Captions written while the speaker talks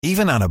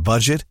Even on a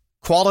budget,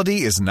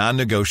 quality is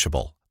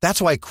non-negotiable.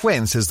 That's why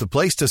Quince is the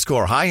place to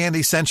score high-end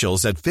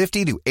essentials at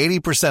 50 to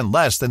 80%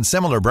 less than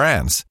similar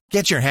brands.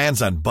 Get your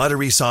hands on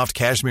buttery soft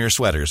cashmere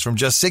sweaters from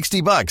just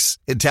 $60,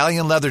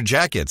 Italian leather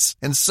jackets,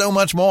 and so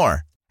much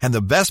more. And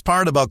the best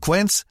part about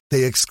Quince,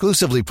 they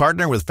exclusively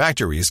partner with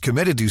factories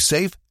committed to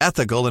safe,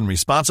 ethical, and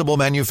responsible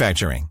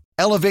manufacturing.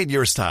 Elevate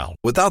your style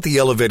without the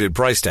elevated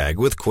price tag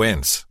with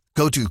Quince.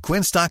 Go to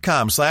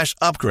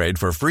quince.com/upgrade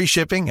for free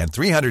shipping and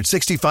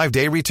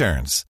 365-day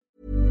returns.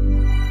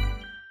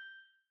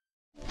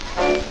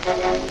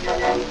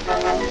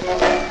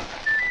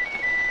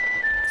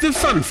 The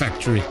Fun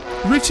Factory,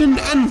 written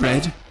and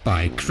read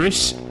by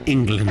Chris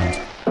England.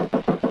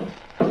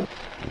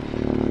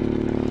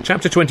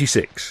 Chapter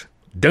 26.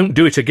 Don't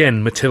Do It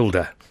Again,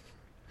 Matilda.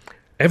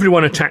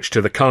 Everyone attached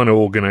to the Carno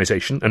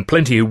organisation, and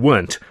plenty who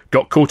weren't,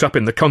 got caught up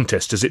in the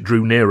contest as it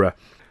drew nearer.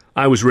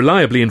 I was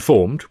reliably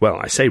informed, well,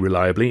 I say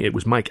reliably, it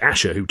was Mike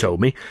Asher who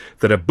told me,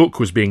 that a book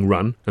was being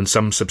run and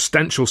some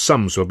substantial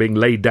sums were being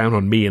laid down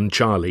on me and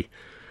Charlie.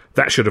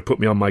 That should have put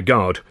me on my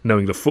guard,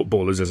 knowing the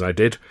footballers as I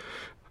did.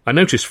 I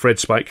noticed Fred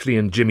Spikely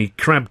and Jimmy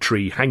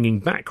Crabtree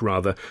hanging back,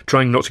 rather,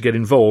 trying not to get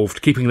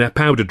involved, keeping their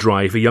powder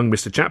dry for young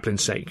Mr.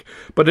 Chaplin's sake,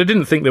 but I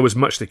didn't think there was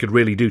much they could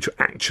really do to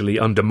actually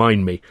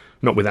undermine me,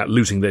 not without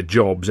losing their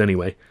jobs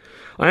anyway.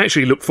 I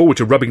actually looked forward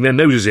to rubbing their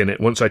noses in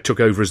it once I took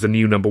over as the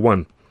new number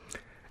one.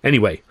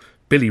 Anyway,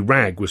 Billy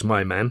Ragg was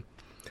my man.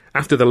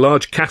 After the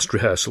large cast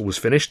rehearsal was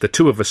finished, the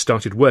two of us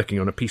started working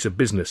on a piece of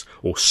business,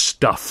 or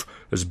stuff,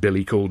 as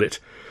Billy called it.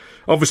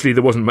 Obviously,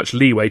 there wasn't much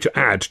leeway to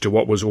add to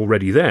what was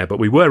already there, but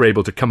we were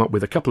able to come up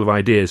with a couple of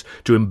ideas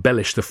to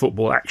embellish the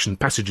football action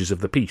passages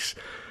of the piece.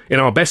 In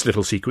our best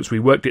little sequence, we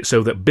worked it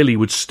so that Billy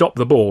would stop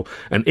the ball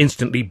and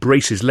instantly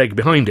brace his leg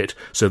behind it,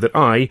 so that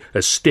I,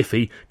 as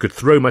Stiffy, could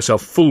throw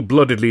myself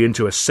full-bloodedly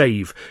into a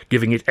save,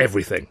 giving it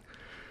everything.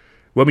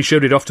 When we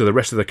showed it off to the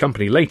rest of the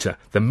company later,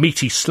 the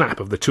meaty slap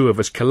of the two of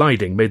us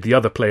colliding made the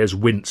other players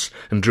wince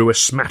and drew a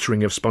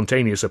smattering of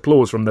spontaneous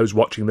applause from those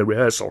watching the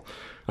rehearsal.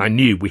 I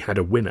knew we had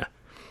a winner.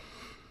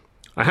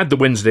 I had the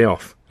Wednesday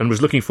off, and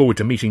was looking forward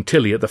to meeting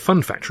Tilly at the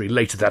Fun Factory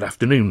later that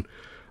afternoon.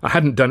 I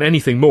hadn't done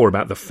anything more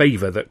about the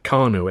favour that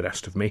Carno had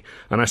asked of me,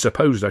 and I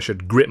supposed I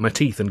should grit my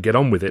teeth and get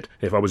on with it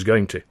if I was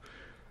going to.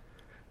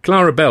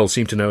 Clara Bell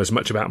seemed to know as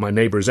much about my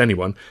neighbour as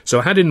anyone, so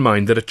I had in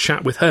mind that a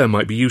chat with her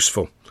might be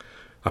useful.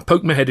 I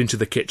poked my head into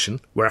the kitchen,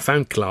 where I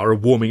found Clara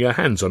warming her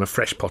hands on a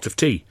fresh pot of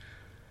tea.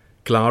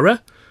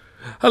 "Clara?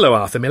 Hello,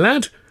 Arthur, my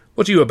lad.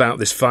 What are you about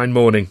this fine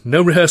morning?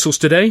 No rehearsals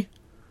today?"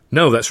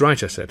 "No, that's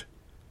right," I said.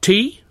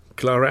 "Tea?"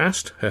 Clara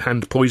asked, her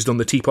hand poised on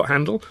the teapot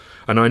handle,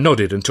 and I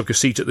nodded and took a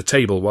seat at the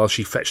table while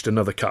she fetched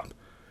another cup.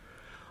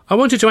 "I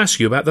wanted to ask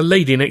you about the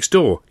lady next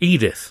door,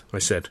 Edith," I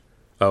said.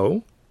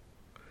 "Oh?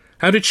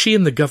 How did she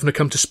and the governor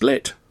come to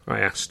split?" I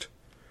asked.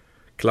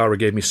 Clara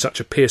gave me such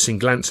a piercing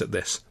glance at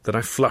this that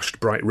I flushed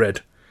bright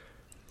red.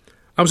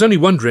 "I was only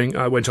wondering,"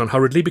 I went on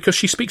hurriedly, "because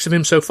she speaks of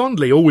him so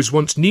fondly, always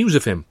wants news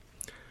of him."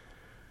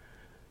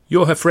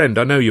 "You're her friend,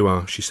 I know you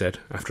are," she said,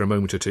 after a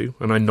moment or two,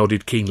 and I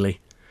nodded keenly.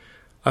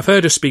 "I've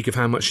heard her speak of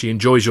how much she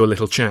enjoys your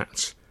little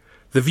chats.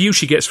 The view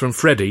she gets from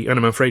Freddie, and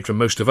I'm afraid from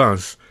most of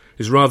us,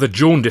 is rather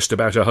jaundiced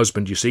about her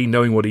husband, you see,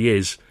 knowing what he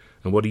is,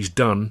 and what he's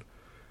done.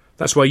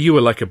 That's why you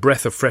are like a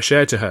breath of fresh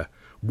air to her,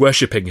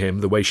 worshipping him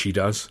the way she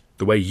does,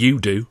 the way you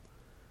do."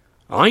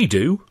 "I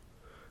do?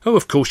 Oh,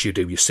 of course you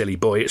do, you silly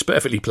boy, it's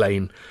perfectly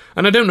plain,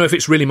 and I don't know if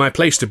it's really my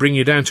place to bring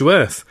you down to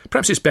earth.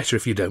 Perhaps it's better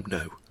if you don't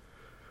know."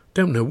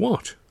 "Don't know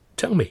what?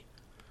 Tell me."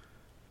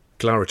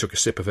 Clara took a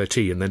sip of her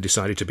tea and then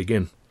decided to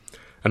begin.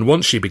 And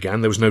once she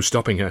began, there was no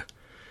stopping her.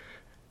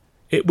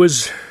 It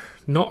was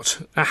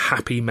not a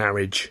happy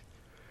marriage.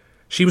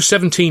 She was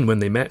 17 when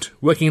they met,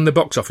 working in the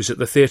box office at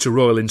the Theatre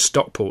Royal in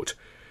Stockport.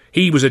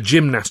 He was a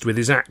gymnast with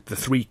his act, The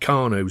Three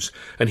Carnos,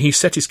 and he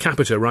set his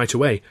cap at her right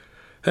away.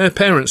 Her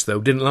parents,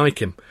 though, didn't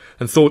like him,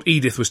 and thought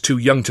Edith was too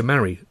young to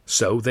marry,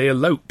 so they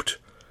eloped.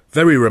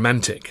 Very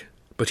romantic,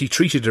 but he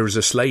treated her as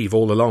a slave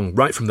all along,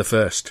 right from the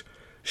first.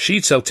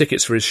 She'd sell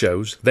tickets for his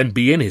shows, then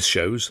be in his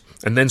shows,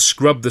 and then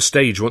scrub the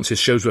stage once his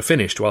shows were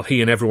finished while he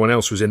and everyone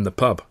else was in the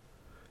pub.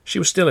 She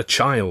was still a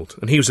child,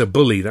 and he was a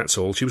bully, that's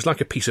all. She was like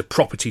a piece of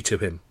property to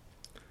him.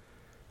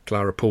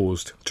 Clara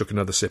paused, took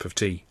another sip of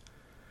tea.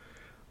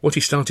 What he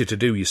started to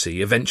do, you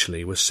see,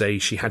 eventually, was say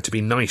she had to be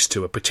nice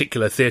to a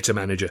particular theatre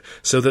manager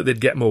so that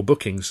they'd get more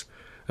bookings,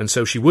 and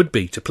so she would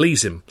be, to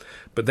please him,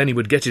 but then he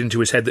would get it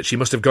into his head that she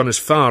must have gone as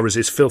far as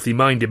his filthy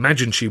mind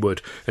imagined she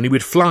would, and he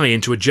would fly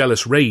into a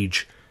jealous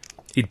rage.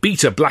 He'd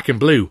beat her black and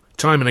blue,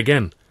 time and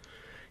again.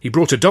 He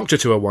brought a doctor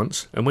to her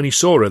once, and when he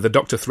saw her, the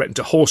doctor threatened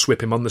to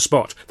horsewhip him on the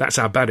spot. That's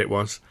how bad it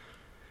was.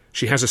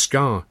 She has a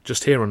scar,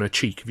 just here on her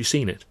cheek. Have you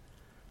seen it?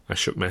 I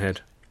shook my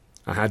head.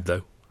 I had,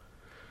 though.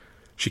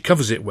 She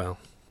covers it well,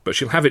 but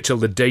she'll have it till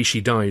the day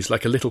she dies,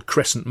 like a little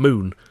crescent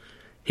moon.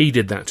 He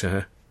did that to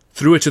her,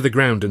 threw her to the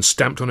ground and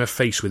stamped on her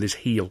face with his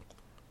heel.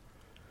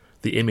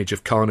 The image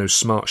of Carno's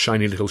smart,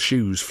 shiny little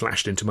shoes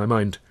flashed into my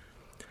mind.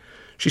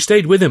 She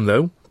stayed with him,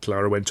 though,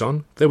 Clara went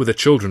on. There were the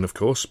children, of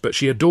course, but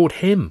she adored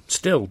him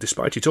still,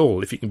 despite it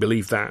all, if you can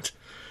believe that.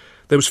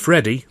 There was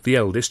Freddie, the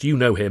eldest, you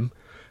know him,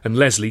 and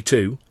Leslie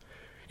too.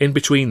 In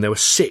between there were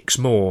 6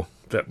 more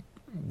that,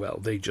 well,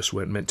 they just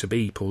weren't meant to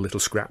be, poor little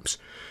scraps.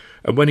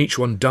 And when each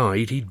one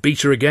died, he'd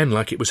beat her again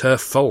like it was her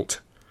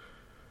fault.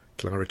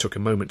 Clara took a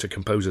moment to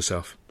compose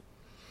herself.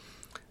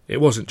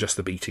 It wasn't just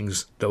the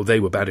beatings, though they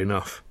were bad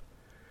enough.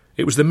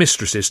 It was the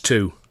mistresses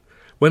too.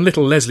 When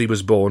little Leslie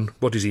was born,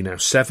 what is he now,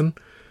 7?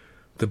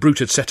 The brute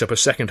had set up a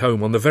second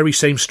home on the very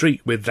same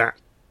street with that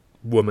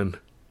woman.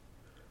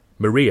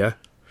 Maria,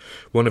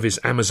 one of his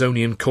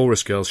Amazonian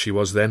chorus girls she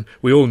was then.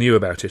 We all knew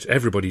about it.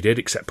 Everybody did,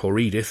 except poor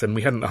Edith, and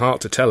we hadn't the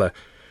heart to tell her.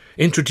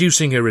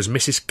 Introducing her as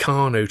Mrs.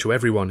 Carno to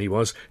everyone, it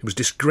was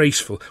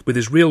disgraceful, with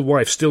his real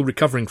wife still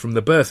recovering from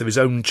the birth of his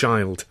own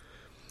child.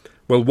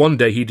 Well, one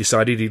day he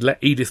decided he'd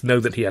let Edith know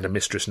that he had a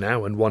mistress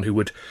now, and one who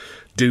would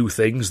do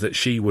things that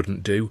she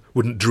wouldn't do,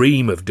 wouldn't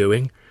dream of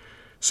doing.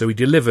 So he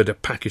delivered a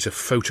packet of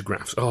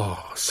photographs.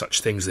 Oh,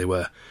 such things they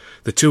were.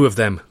 The 2 of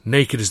them,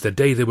 naked as the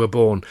day they were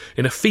born,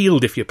 in a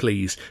field, if you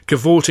please,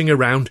 cavorting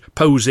around,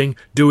 posing,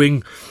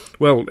 doing,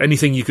 well,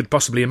 anything you could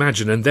possibly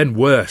imagine, and then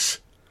worse.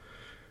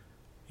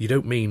 You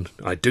don't mean,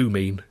 I do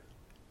mean.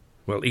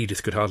 Well,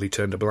 Edith could hardly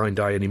turn a blind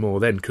eye any more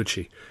then, could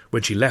she?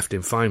 When she left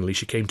him, finally,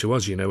 she came to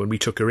us, you know, and we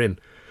took her in.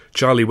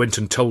 Charlie went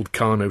and told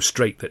Carno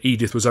straight that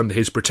Edith was under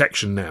his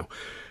protection now,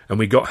 and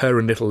we got her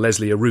and little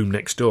Leslie a room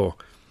next door.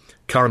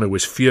 Carno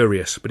was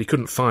furious, but he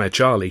couldn't fire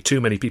Charlie.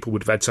 Too many people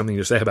would have had something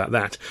to say about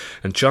that,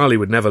 and Charlie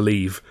would never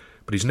leave.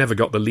 But he's never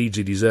got the leads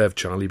he deserved,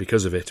 Charlie,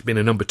 because of it. Been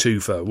a number 2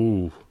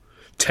 for,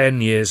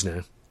 10 years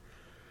now.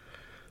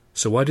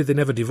 So why did they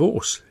never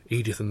divorce,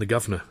 Edith and the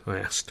governor? I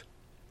asked.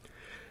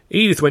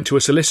 Edith went to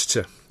a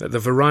solicitor at the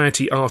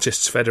Variety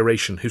Artists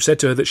Federation, who said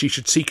to her that she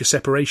should seek a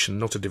separation,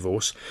 not a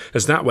divorce,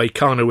 as that way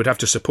Carno would have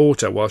to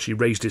support her while she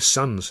raised his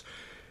sons.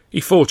 He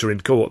fought her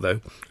in court,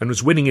 though, and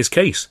was winning his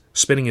case,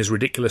 spinning his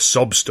ridiculous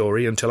sob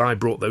story until I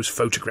brought those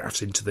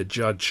photographs into the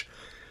judge.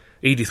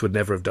 Edith would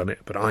never have done it,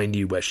 but I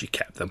knew where she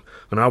kept them,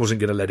 and I wasn't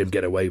going to let him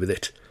get away with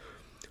it.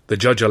 The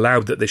judge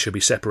allowed that they should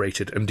be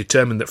separated, and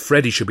determined that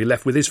Freddie should be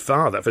left with his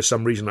father for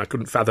some reason I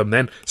couldn't fathom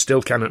then,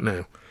 still cannot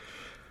now.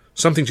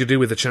 Something to do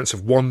with the chance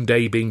of one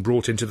day being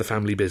brought into the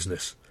family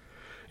business.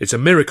 It's a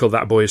miracle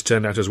that boy has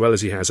turned out as well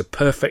as he has, a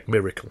perfect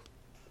miracle.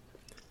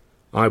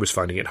 I was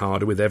finding it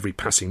harder with every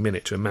passing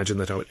minute to imagine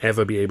that I would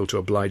ever be able to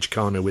oblige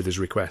Carno with his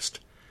request.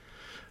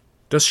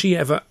 Does she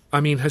ever...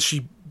 has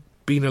she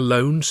been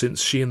alone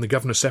since she and the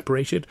governor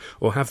separated,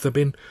 or have there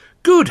been...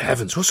 Good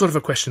heavens, what sort of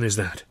a question is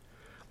that?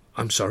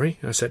 I'm sorry,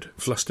 I said,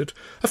 flustered.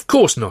 Of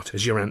course not,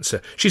 is your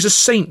answer. She's a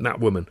saint,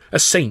 that woman, a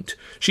saint.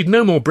 She'd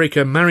no more break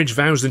her marriage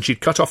vows than she'd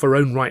cut off her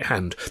own right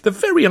hand. The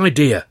very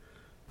idea.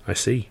 I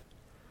see.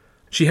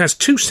 She has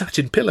 2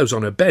 satin pillows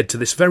on her bed to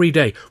this very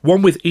day,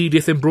 one with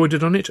Edith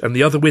embroidered on it, and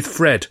the other with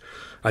Fred.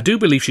 I do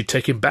believe she'd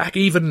take him back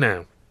even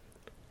now.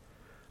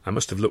 I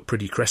must have looked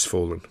pretty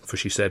crestfallen, for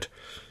she said,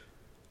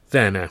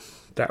 There now,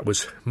 that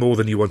was more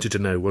than you wanted to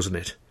know, wasn't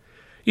it?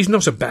 He's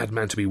not a bad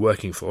man to be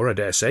working for, I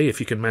dare say, if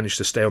you can manage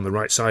to stay on the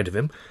right side of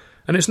him,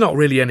 and it's not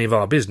really any of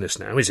our business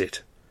now, is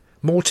it?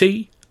 More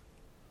tea?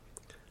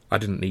 I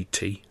didn't need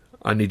tea.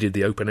 I needed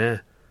the open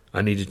air.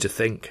 I needed to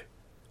think.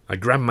 I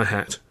grabbed my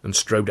hat and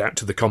strode out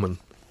to the common.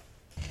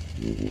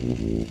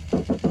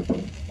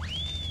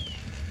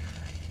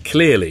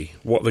 Clearly,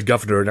 what the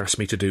governor had asked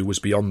me to do was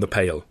beyond the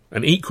pale,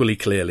 and equally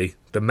clearly,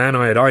 the man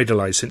I had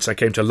idolised since I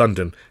came to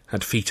London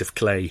had feet of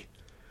clay.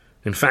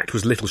 In fact,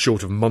 was little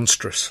short of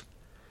monstrous.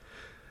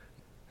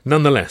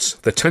 Nonetheless,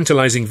 the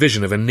tantalising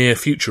vision of a near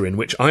future in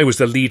which I was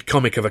the lead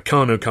comic of a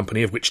Carno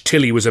company of which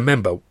Tilly was a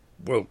member,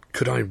 well,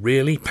 could I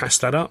really pass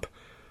that up?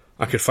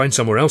 I could find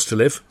somewhere else to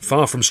live,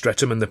 far from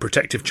Streatham and the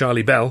protective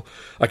Charlie Bell.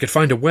 I could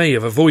find a way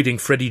of avoiding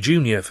Freddie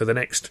Jr. for the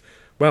rest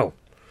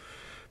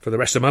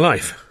of my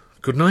life,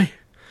 couldn't I?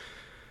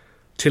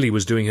 Tilly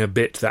was doing her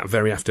bit that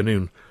very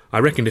afternoon. I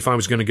reckoned if I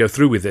was going to go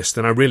through with this,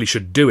 then I really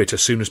should do it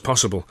as soon as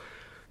possible.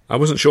 I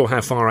wasn't sure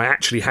how far I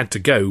actually had to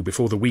go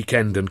before the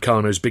weekend and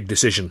Carno's big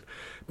decision.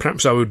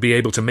 Perhaps I would be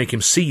able to make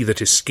him see that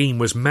his scheme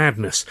was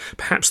madness.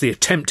 Perhaps the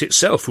attempt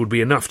itself would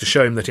be enough to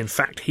show him that in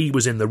fact he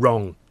was in the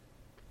wrong.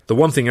 The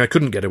one thing I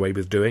couldn't get away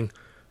with doing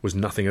was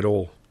nothing at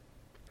all.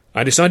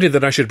 I decided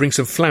that I should bring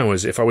some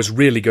flowers if I was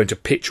really going to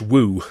pitch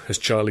woo, as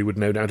Charlie would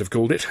no doubt have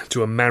called it,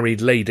 to a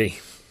married lady.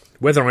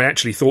 Whether I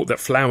actually thought that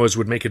flowers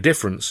would make a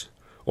difference,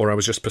 or I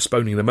was just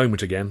postponing the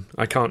moment again,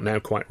 I can't now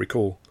quite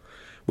recall.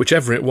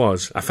 Whichever it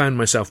was, I found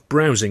myself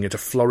browsing at a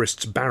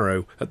florist's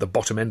barrow at the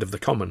bottom end of the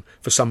common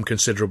for some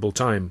considerable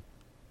time.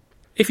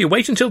 "If you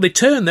wait until they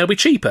turn, they'll be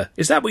cheaper.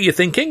 Is that what you're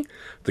thinking?"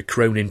 the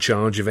crone in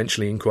charge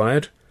eventually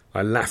inquired.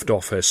 I laughed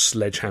off her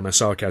sledgehammer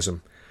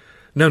sarcasm.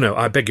 No,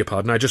 I beg your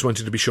pardon, I just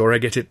wanted to be sure I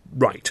get it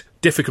right.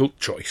 Difficult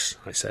choice,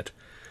 I said.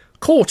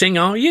 "Courting,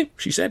 are you?"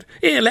 she said.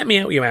 "Here, let me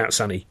help you out,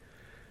 sonny."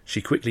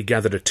 She quickly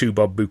gathered a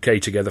 2-bob bouquet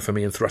together for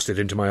me and thrust it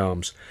into my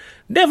arms.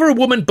 "Never a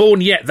woman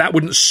born yet that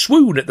wouldn't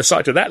swoon at the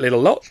sight of that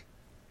little lot."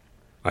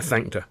 I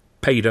thanked her,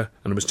 paid her,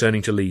 and was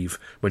turning to leave,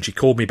 when she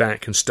called me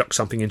back and stuck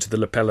something into the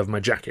lapel of my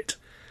jacket.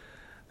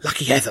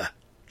 "Lucky Heather,"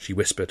 she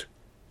whispered.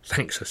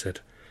 "Thanks," I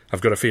said.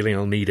 "I've got a feeling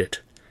I'll need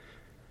it."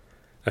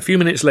 A few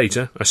minutes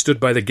later, I stood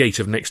by the gate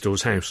of next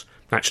door's house.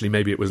 Actually,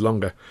 maybe it was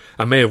longer.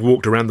 I may have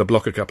walked around the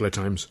block a couple of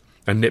times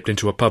and nipped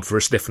into a pub for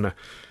a stiffener.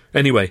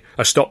 Anyway,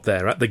 I stopped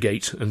there at the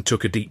gate and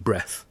took a deep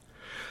breath.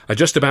 I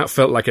just about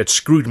felt like I'd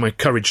screwed my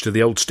courage to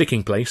the old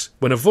sticking place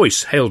when a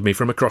voice hailed me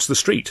from across the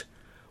street.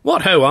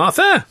 "What ho,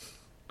 Arthur?"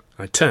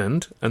 I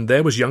turned, and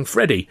there was young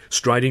Freddy,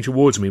 striding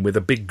towards me with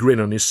a big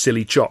grin on his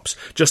silly chops,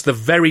 just the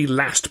very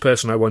last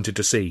person I wanted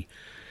to see.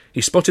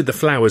 He spotted the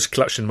flowers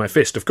clutched in my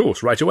fist, of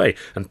course, right away,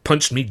 and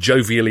punched me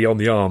jovially on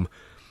the arm.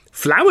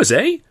 "Flowers,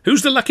 eh?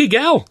 Who's the lucky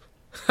gal?"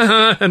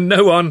 "Ha ha,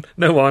 no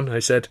one, I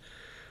said.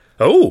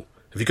 "Oh,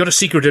 have you got a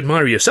secret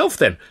admirer yourself,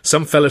 then?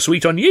 Some fella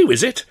sweet on you,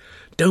 is it?"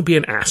 "Don't be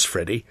an ass,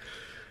 Freddy."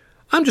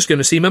 "I'm just going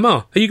to see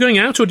Mamma. Are you going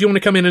out, or do you want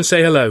to come in and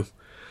say hello?"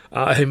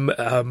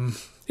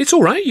 It's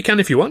all right, you can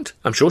if you want.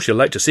 I'm sure she'll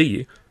like to see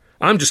you."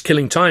 "I'm just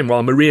killing time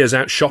while Maria's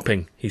out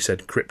shopping," he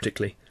said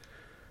cryptically.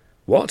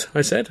 "What?"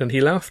 I said, and he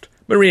laughed.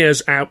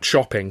 "Maria's out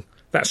shopping.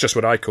 That's just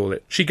what I call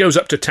it. She goes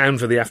up to town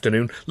for the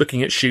afternoon,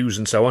 looking at shoes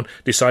and so on,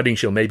 deciding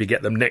she'll maybe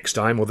get them next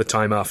time or the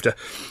time after.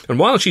 And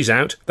while she's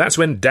out, that's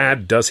when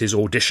Dad does his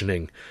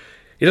auditioning.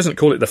 He doesn't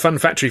call it the Fun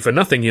Factory for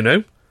nothing, you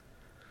know."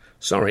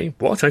 "Sorry,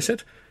 what?" I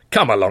said.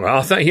 "Come along,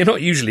 Arthur, you're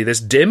not usually this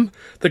dim.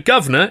 The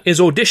governor is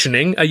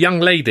auditioning a young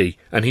lady,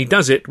 and he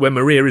does it when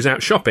Maria is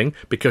out shopping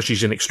because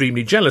she's an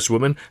extremely jealous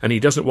woman and he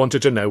doesn't want her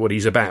to know what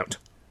he's about."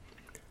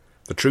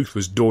 The truth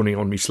was dawning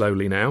on me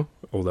slowly now,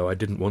 although I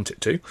didn't want it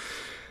to.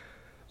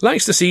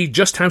 Likes to see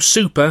just how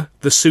super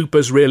the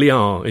supers really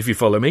are, if you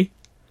follow me.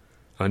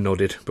 I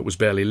nodded, but was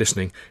barely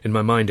listening. In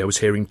my mind I was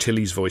hearing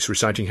Tilly's voice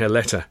reciting her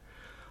letter.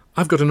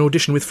 "I've got an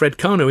audition with Fred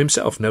Carno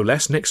himself, no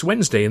less, next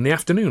Wednesday in the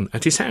afternoon,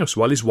 at his house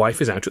while his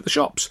wife is out at the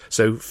shops.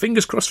 So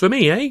fingers crossed for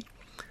me, eh?"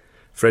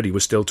 Freddie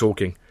was still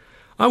talking.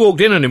 "I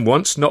walked in on him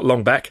once, not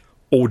long back,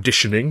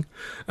 auditioning,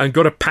 and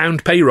got a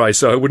 £1 pay rise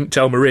so I wouldn't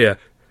tell Maria.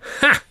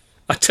 Ha!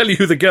 I tell you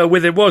who the girl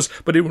with him was,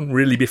 but it wouldn't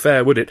really be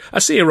fair, would it? I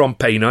see her on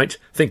pay night.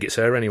 Think it's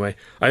her, anyway.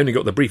 I only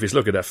got the briefest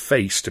look at her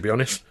face, to be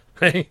honest.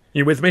 Hey,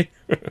 you with me?"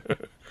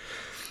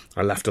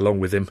 I laughed along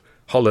with him,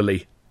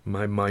 hollowly,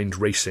 my mind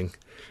racing.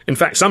 In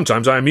fact,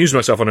 sometimes I amuse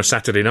myself on a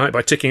Saturday night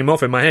by ticking him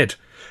off in my head.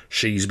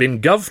 "She's been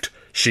goved.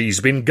 She's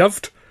been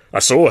goved. I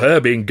saw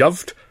her being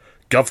goved.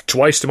 Goved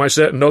twice to my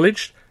certain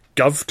knowledge.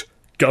 Goved,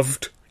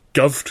 goved,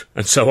 goved,"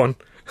 and so on.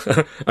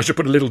 I should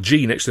put a little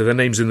G next to their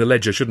names in the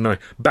ledger, shouldn't I?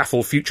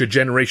 Baffle future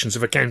generations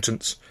of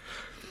accountants.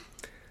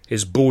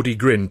 His bawdy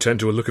grin turned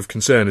to a look of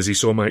concern as he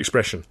saw my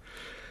expression.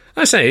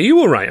 "I say, are you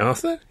all right,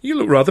 Arthur? You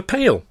look rather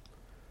pale."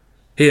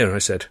 "Here," I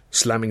said,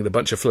 slamming the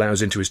bunch of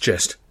flowers into his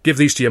chest. "Give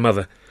these to your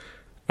mother."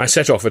 I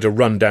set off at a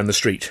run down the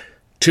street.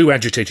 Too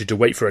agitated to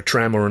wait for a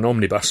tram or an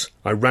omnibus,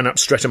 I ran up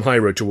Streatham High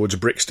Road towards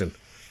Brixton.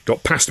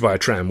 Got passed by a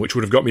tram, which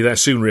would have got me there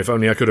sooner if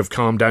only I could have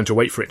calmed down to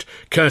wait for it.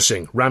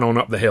 Cursing, ran on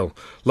up the hill.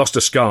 Lost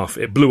a scarf.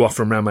 It blew off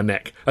from round my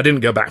neck. I didn't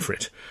go back for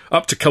it.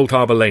 Up to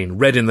Coldharbour Lane,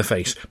 red in the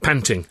face,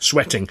 panting,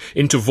 sweating,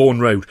 into Vaughan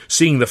Road,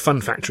 seeing the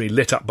Fun Factory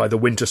lit up by the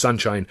winter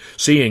sunshine,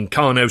 seeing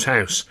Carno's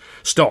house.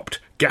 Stopped,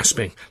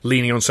 gasping,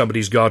 leaning on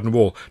somebody's garden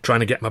wall, trying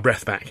to get my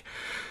breath back.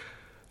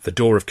 The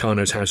door of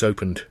Carno's house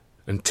opened,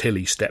 and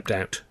Tilly stepped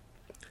out.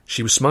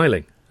 She was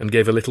smiling, and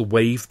gave a little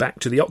wave back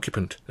to the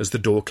occupant as the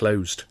door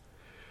closed.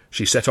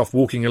 She set off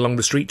walking along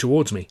the street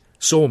towards me,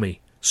 saw me,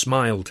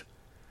 smiled.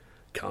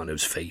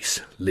 Carno's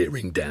face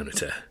leering down at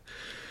her.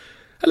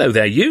 "Hello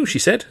there, you," she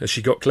said, as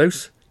she got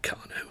close.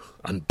 Carno,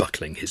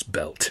 unbuckling his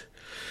belt.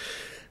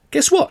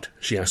 "Guess what?"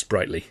 she asked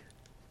brightly.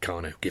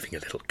 Carno giving a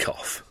little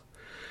cough.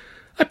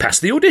 "I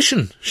passed the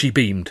audition," she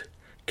beamed,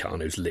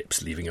 Carno's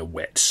lips leaving a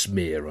wet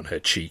smear on her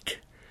cheek.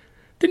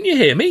 "Didn't you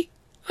hear me?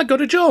 I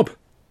got a job."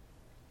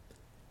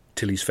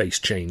 Tilly's face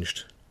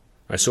changed.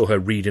 I saw her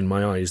read in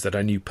my eyes that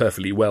I knew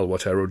perfectly well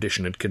what her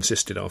audition had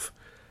consisted of.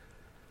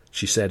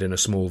 She said in a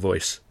small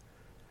voice,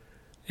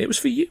 "It was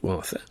for you,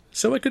 Arthur,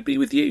 so I could be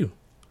with you."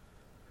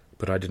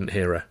 But I didn't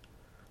hear her.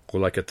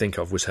 All I could think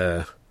of was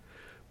her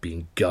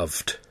being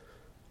goved.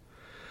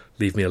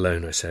 "Leave me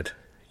alone," I said.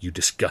 "You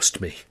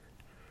disgust me."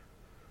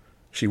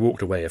 She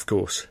walked away, of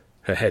course.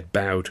 Her head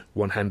bowed,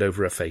 one hand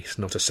over her face,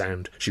 not a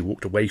sound. She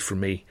walked away from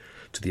me,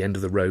 to the end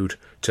of the road,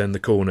 turned the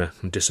corner,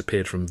 and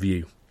disappeared from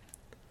view.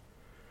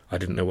 I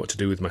didn't know what to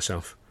do with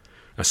myself.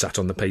 I sat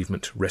on the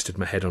pavement, rested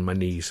my head on my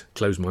knees,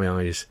 closed my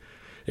eyes.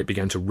 It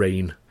began to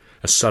rain,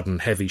 a sudden,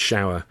 heavy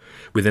shower.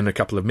 Within a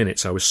couple of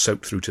minutes I was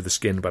soaked through to the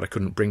skin, but I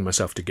couldn't bring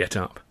myself to get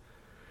up.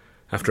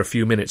 After a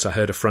few minutes I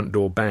heard a front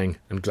door bang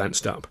and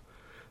glanced up.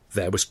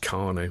 There was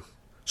Carno,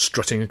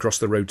 strutting across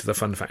the road to the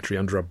Fun Factory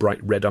under a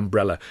bright red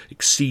umbrella,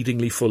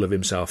 exceedingly full of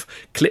himself,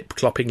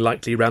 clip-clopping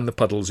lightly round the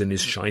puddles in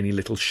his shiny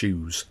little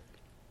shoes.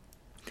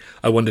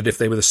 I wondered if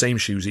they were the same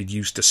shoes he'd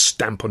used to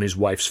stamp on his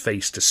wife's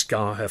face to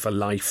scar her for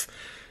life.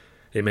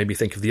 It made me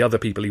think of the other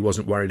people he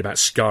wasn't worried about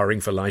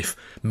scarring for life.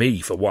 Me,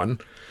 for one.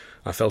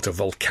 I felt a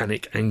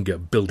volcanic anger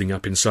building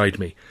up inside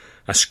me.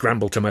 I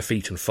scrambled to my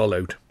feet and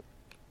followed.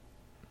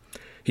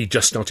 He'd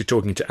just started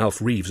talking to Alf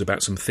Reeves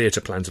about some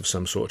theatre plans of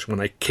some sort when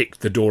I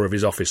kicked the door of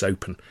his office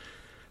open.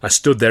 I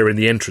stood there in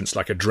the entrance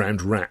like a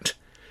drowned rat.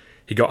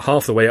 He got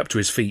half the way up to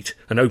his feet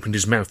and opened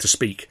his mouth to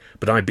speak,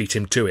 but I beat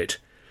him to it.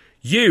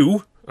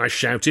 "You?" I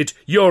shouted.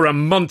 "You're a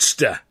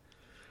monster!"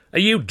 "Are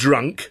you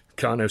drunk?"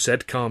 Carno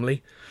said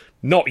calmly.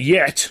 "Not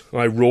yet,"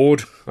 I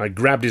roared. I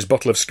grabbed his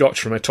bottle of scotch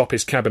from atop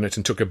his cabinet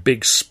and took a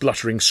big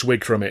spluttering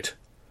swig from it.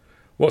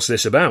 "What's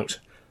this about?"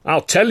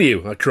 "I'll tell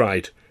you," I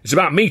cried. "It's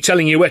about me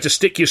telling you where to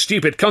stick your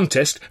stupid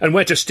contest and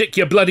where to stick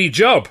your bloody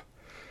job."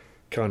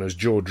 Carno's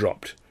jaw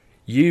dropped.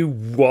 "You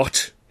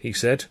what?" he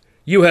said.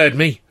 "You heard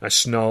me," I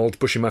snarled,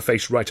 pushing my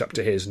face right up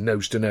to his,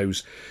 nose to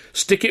nose.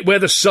 "Stick it where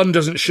the sun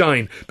doesn't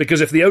shine,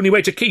 because if the only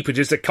way to keep it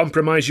is to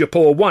compromise your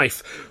poor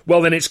wife,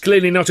 well then it's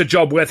clearly not a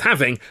job worth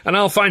having, and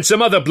I'll find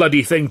some other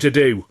bloody thing to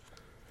do."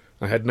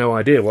 I had no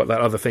idea what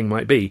that other thing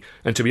might be,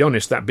 and to be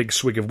honest, that big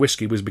swig of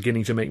whiskey was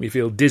beginning to make me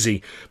feel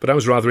dizzy, but I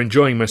was rather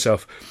enjoying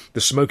myself.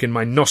 The smoke in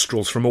my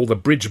nostrils from all the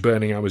bridge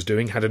burning I was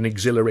doing had an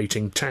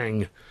exhilarating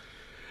tang.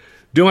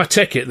 "Do I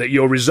take it that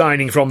you're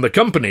resigning from the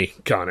company?"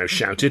 Carno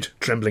shouted,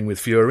 trembling with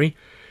fury.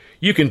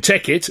 "You can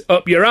take it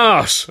up your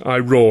arse," I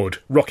roared,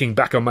 rocking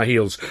back on my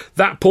heels.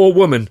 "That poor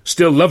woman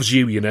still loves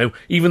you, you know,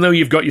 even though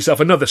you've got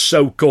yourself another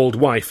so-called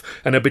wife,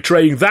 and are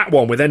betraying that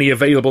one with any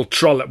available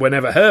trollop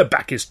whenever her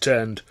back is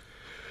turned."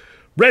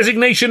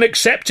 "Resignation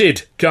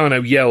accepted!"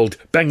 Carno yelled,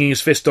 banging his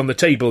fist on the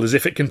table as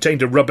if it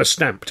contained a rubber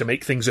stamp to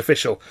make things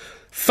official.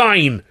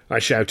 "Fine!" I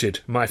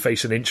shouted, my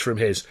face an inch from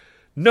his.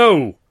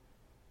 "No!"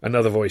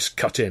 Another voice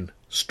cut in,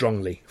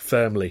 strongly,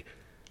 firmly.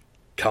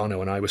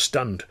 Carno and I were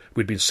stunned.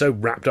 We'd been so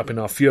wrapped up in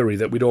our fury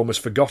that we'd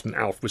almost forgotten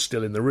Alf was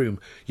still in the room,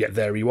 yet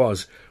there he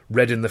was,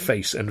 red in the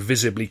face and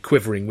visibly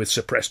quivering with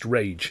suppressed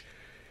rage.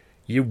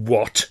 "You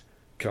what?"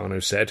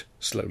 Carno said,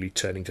 slowly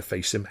turning to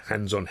face him,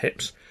 hands on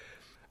hips.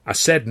 "I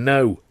said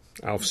no,"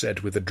 Alf said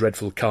with a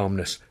dreadful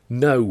calmness.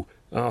 "No,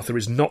 Arthur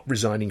is not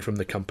resigning from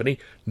the company,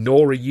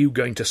 nor are you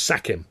going to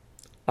sack him.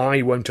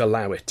 I won't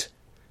allow it."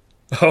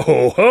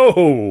 "Ho,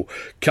 ho!"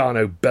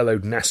 Carno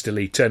bellowed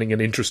nastily, turning an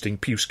interesting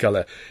puce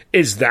colour.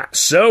 "Is that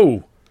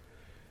so?"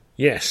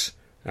 "Yes,"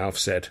 Alf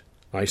said,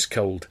 ice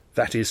cold.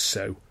 "That is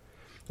so.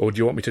 Or do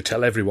you want me to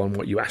tell everyone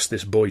what you asked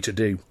this boy to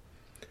do?"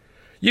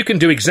 "You can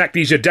do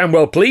exactly as you damn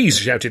well please,"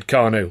 shouted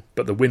Carno,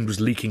 but the wind was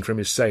leaking from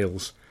his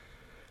sails.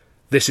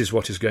 "This is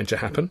what is going to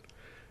happen.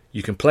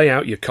 You can play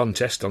out your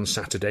contest on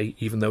Saturday,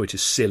 even though it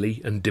is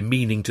silly and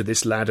demeaning to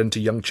this lad and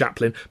to young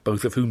Chaplin,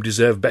 both of whom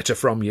deserve better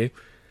from you."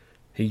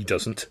 "He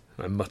doesn't,"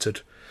 I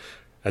muttered.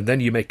 "And then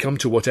you may come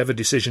to whatever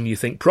decision you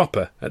think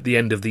proper at the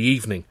end of the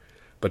evening.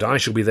 But I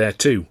shall be there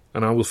too,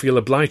 and I will feel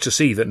obliged to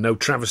see that no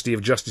travesty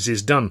of justice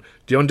is done.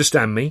 Do you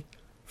understand me,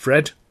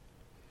 Fred?"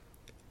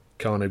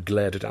 Carno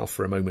glared at Alf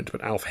for a moment,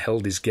 but Alf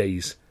held his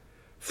gaze.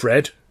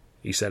 "Fred,"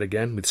 he said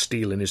again, with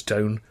steel in his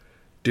tone,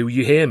 "do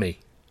you hear me?"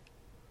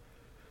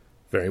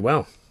 "Very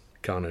well,"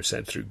 Carno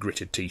said through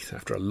gritted teeth,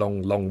 after a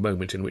long, long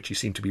moment in which he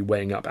seemed to be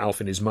weighing up Alf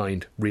in his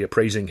mind,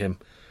 reappraising him.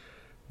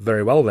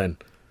 "Very well, then.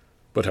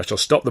 But I shall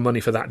stop the money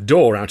for that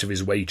door out of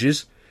his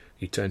wages,"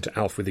 he turned to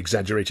Alf with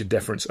exaggerated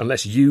deference,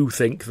 "unless you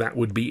think that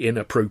would be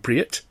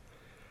inappropriate."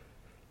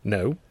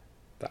 "No,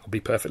 that'll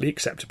be perfectly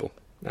acceptable,"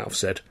 Alf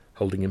said,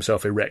 holding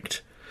himself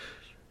erect.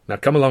 "Now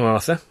come along,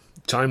 Arthur.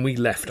 Time we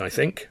left, I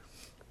think."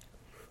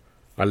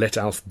 I let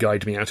Alf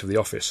guide me out of the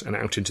office and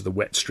out into the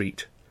wet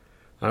street.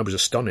 I was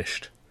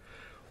astonished.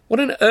 "What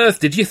on earth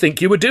did you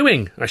think you were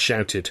doing?" I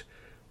shouted.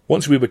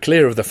 Once we were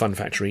clear of the fun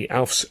factory,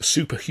 Alf's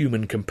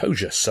superhuman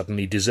composure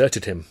suddenly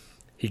deserted him.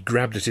 He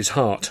grabbed at his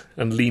heart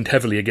and leaned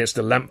heavily against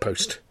a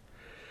lamp-post.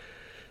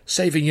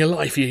 "Saving your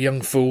life, you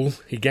young fool,"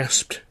 he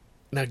gasped.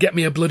 "Now get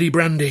me a bloody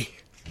brandy."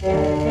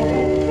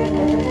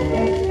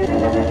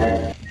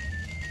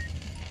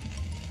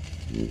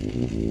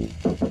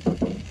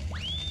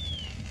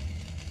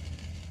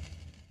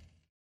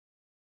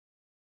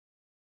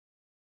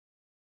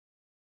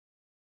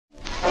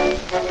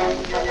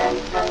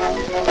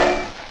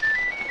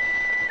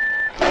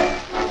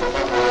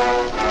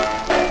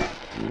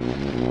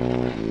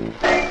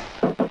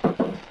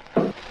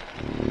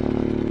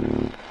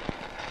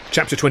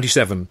 Chapter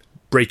 27.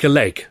 Break a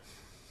Leg.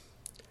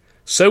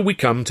 So we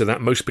come to that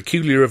most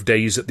peculiar of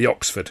days at the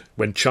Oxford,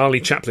 when Charlie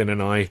Chaplin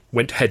and I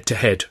went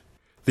head-to-head.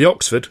 The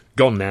Oxford,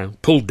 gone now,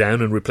 pulled down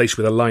and replaced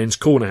with a Lions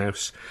Corner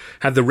House,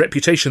 had the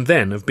reputation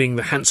then of being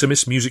the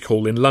handsomest music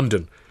hall in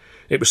London.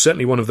 It was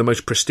certainly one of the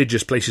most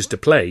prestigious places to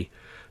play.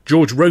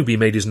 George Robey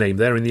made his name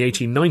there in the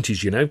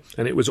 1890s, you know,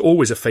 and it was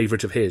always a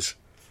favourite of his.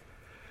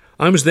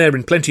 I was there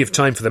in plenty of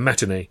time for the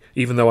matinee,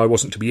 even though I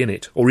wasn't to be in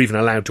it, or even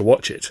allowed to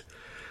watch it.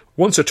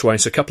 Once or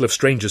twice a couple of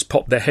strangers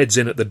popped their heads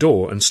in at the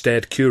door and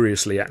stared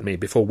curiously at me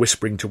before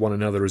whispering to one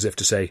another as if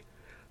to say,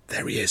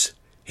 "There he is.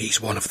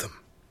 He's one of them."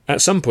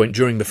 At some point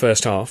during the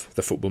first half,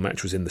 the football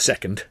match was in the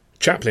second,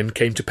 Chaplin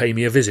came to pay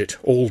me a visit,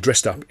 all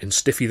dressed up in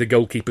Stiffy the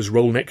goalkeeper's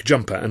roll-neck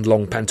jumper and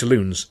long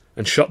pantaloons,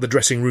 and shut the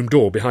dressing-room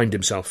door behind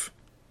himself.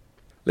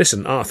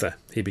 "Listen, Arthur,"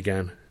 he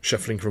began,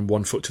 shuffling from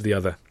one foot to the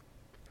other.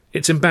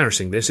 "It's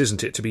embarrassing, this,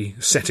 isn't it, to be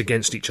set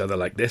against each other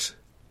like this?"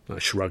 I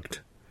shrugged.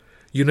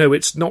 "You know,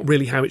 it's not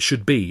really how it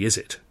should be, is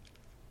it?"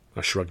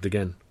 I shrugged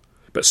again.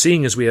 "But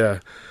seeing as we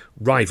are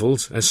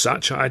rivals as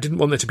such, I didn't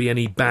want there to be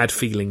any bad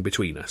feeling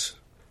between us."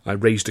 I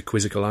raised a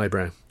quizzical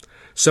eyebrow.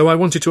 So I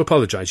wanted to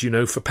apologise,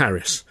 for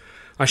Paris.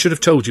 I should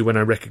have told you when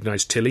I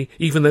recognised Tilly,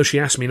 even though she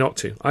asked me not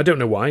to. I don't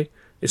know why.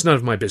 It's none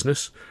of my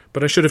business,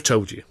 but I should have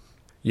told you.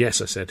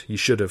 Yes, I said, you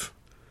should have.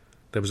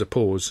 There was a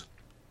pause.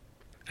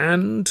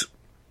 And,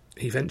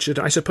 he ventured,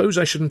 I suppose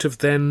I shouldn't have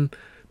then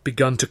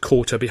begun to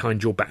court her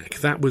behind your back.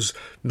 That was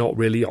not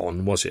really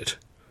on, was it?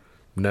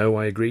 No,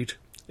 I agreed.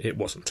 It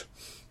wasn't.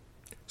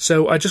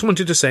 So I just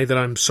wanted to say that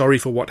I'm sorry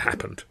for what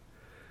happened.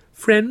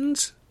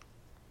 Friends?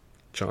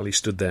 Charlie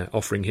stood there,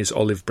 offering his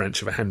olive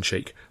branch of a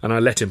handshake, and I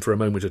let him for a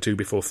moment or two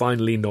before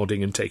finally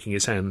nodding and taking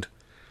his hand.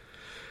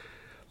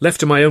 Left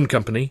to my own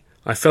company,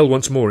 I fell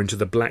once more into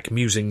the black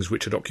musings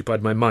which had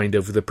occupied my mind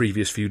over the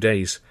previous few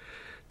days.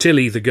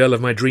 Tilly, the girl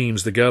of my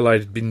dreams, the girl I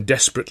had been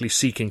desperately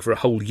seeking for a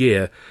whole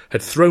year,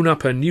 had thrown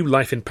up her new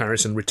life in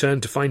Paris and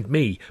returned to find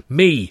me,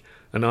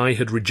 and I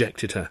had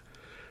rejected her.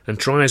 And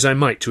try as I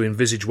might to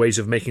envisage ways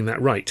of making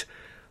that right,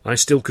 I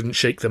still couldn't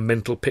shake the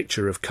mental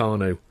picture of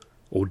Carno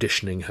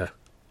auditioning her.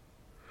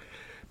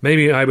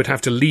 Maybe I would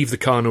have to leave the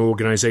Carno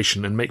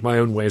organisation and make my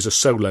own way as a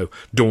solo,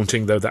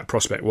 daunting though that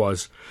prospect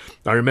was.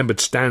 I remembered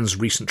Stan's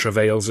recent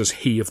travails as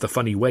he of the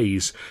funny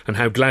ways, and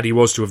how glad he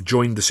was to have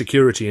joined the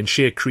security and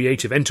sheer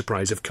creative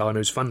enterprise of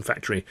Carno's Fun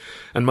Factory,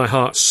 and my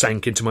heart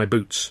sank into my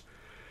boots.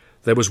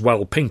 There was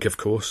Wal Pink, of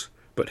course,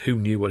 but who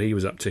knew what he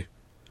was up to?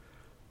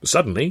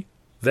 Suddenly,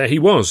 there he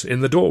was, in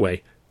the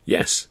doorway.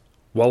 Yes,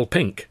 Wal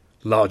Pink,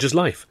 large as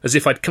life, as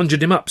if I'd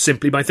conjured him up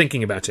simply by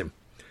thinking about him.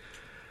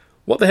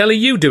 "What the hell are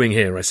you doing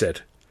here?" I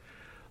said.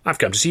 "I've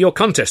come to see your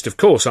contest, of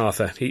course,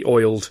 Arthur," he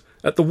oiled.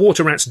 "At the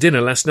Water Rats' dinner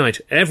last night,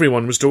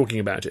 everyone was talking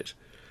about it."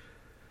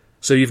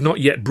 "So you've not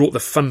yet brought the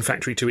Fun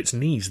Factory to its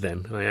knees,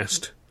 then?" I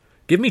asked.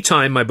 "Give me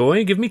time, my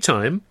boy, give me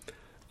time.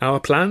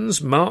 Our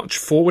plans march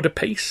forward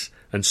apace,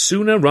 and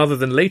sooner rather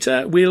than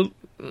later we'll—"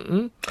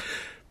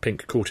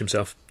 Pink caught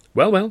himself.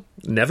 Well,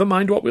 never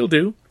mind what we'll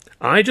do.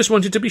 I just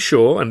wanted to be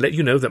sure and let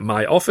you know that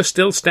my offer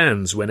still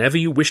stands whenever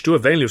you wish to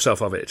avail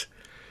yourself of it."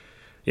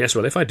 "Yes,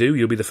 well, if I do,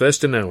 you'll be the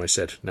first to know," I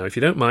said. "Now, if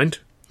you don't mind."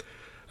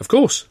 Of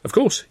course.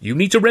 You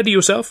need to ready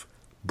yourself.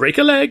 Break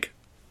a leg."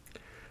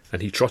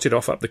 And he trotted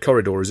off up the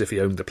corridor as if he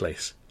owned the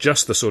place.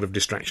 Just the sort of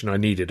distraction I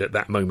needed at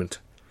that moment.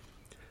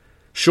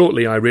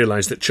 Shortly I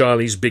realised that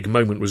Charlie's big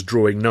moment was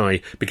drawing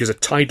nigh, because a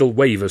tidal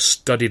wave of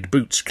studded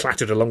boots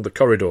clattered along the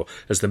corridor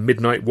as the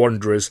Midnight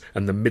Wanderers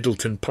and the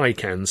Middleton Pie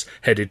Cans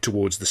headed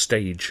towards the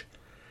stage.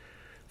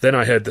 Then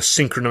I heard the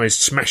synchronised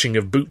smashing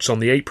of boots on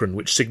the apron,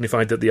 which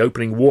signified that the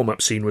opening warm-up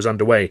scene was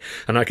underway,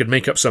 and I could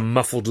make up some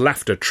muffled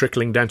laughter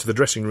trickling down to the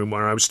dressing room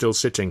where I was still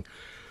sitting.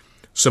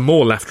 Some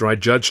more laughter I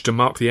judged to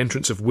mark the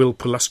entrance of Will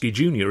Pulaski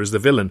Jr. as the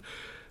villain,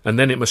 and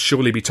then it must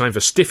surely be time for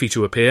Stiffy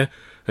to appear,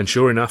 and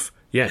sure enough,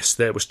 yes,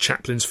 there was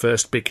Chaplin's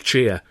first big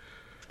cheer.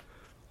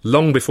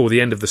 Long before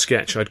the end of the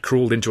sketch, I'd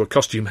crawled into a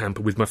costume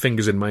hamper with my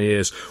fingers in my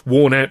ears,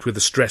 worn out with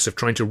the stress of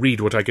trying to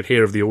read what I could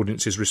hear of the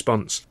audience's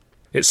response.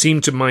 It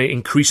seemed to my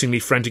increasingly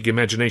frantic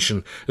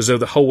imagination as though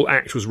the whole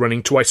act was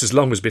running twice as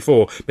long as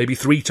before, maybe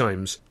 3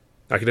 times.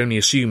 I could only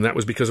assume that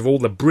was because of all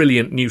the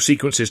brilliant new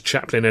sequences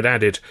Chaplin had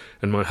added,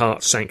 and my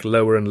heart sank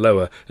lower and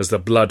lower as the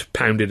blood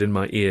pounded in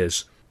my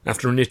ears.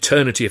 After an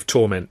eternity of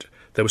torment,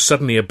 there was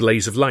suddenly a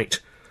blaze of light.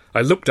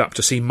 I looked up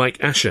to see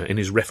Mike Asher in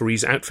his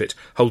referee's outfit,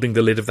 holding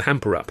the lid of the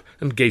hamper up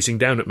and gazing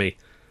down at me.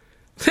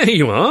 "There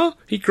you are!"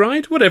 he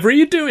cried. "Whatever are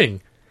you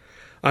doing?"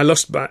 "I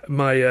lost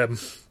my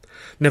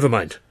Never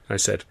mind," I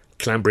said,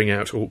 clambering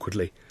out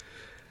awkwardly.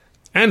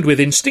 "And with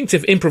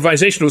instinctive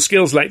improvisational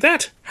skills like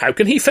that, how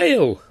can he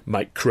fail?"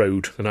 Mike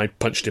crowed, and I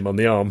punched him on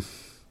the arm.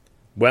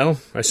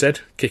 "Well," I said,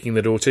 kicking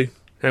the door to,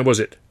 "how was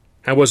it?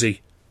 How was he?"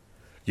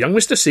 "Young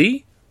Mr.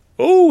 C?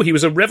 Oh, he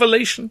was a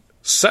revelation.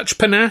 Such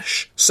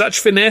panache, such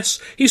finesse.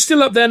 He's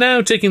still up there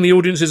now, taking the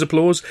audience's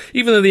applause,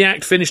 even though the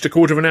act finished a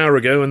quarter of an hour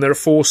ago and there are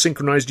 4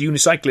 synchronised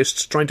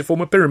unicyclists trying to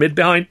form a pyramid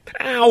behind—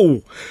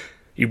 Ow!"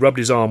 He rubbed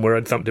his arm where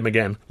I'd thumped him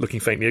again, looking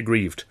faintly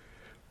aggrieved.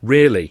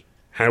 "Really?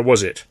 How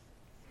was it?"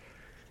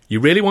 "You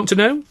really want to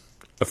know?"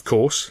 "Of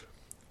course."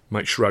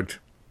 Mike shrugged.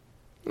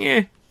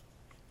 "Yeah."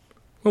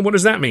 "Well, what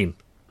does that mean?"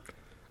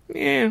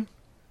 "Yeah,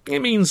 it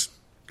means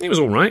it was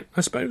all right,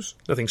 I suppose.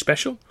 Nothing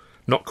special.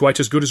 Not quite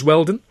as good as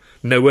Weldon.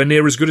 Nowhere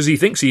near as good as he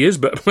thinks he is,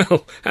 but,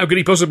 well, how could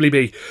he possibly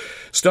be?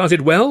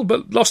 Started well,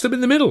 but lost them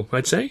in the middle,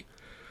 I'd say."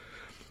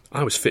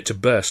 I was fit to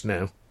burst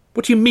now.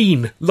 "What do you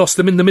mean, lost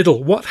them in the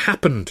middle? What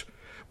happened?"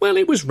 "Well,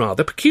 it was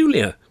rather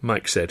peculiar,"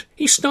 Mike said.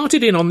 "He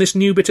started in on this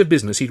new bit of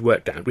business he'd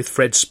worked out with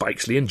Fred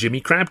Spikesley and Jimmy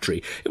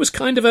Crabtree. It was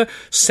kind of a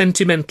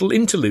sentimental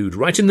interlude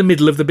right in the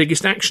middle of the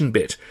biggest action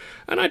bit.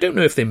 And I don't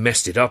know if they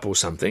messed it up or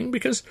something,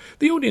 because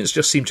the audience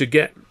just seemed to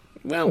get,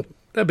 well,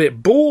 a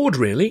bit bored,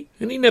 really,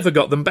 and he never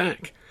got them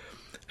back.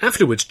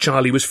 Afterwards,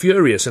 Charlie was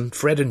furious, and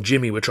Fred and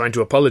Jimmy were trying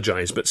to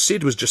apologise, but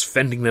Sid was just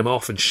fending them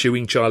off and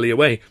shooing Charlie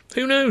away.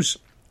 Who knows?"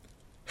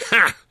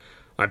 "Ha!"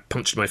 I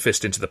punched my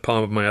fist into the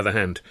palm of my other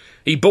hand.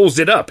 "He balls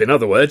it up, in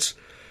other words."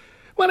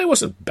 "Well, it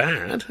wasn't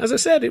bad. As I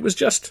said, it was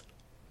just—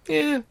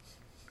 yeah."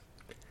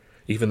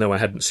 even though I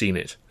hadn't seen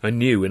it. I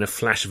knew in a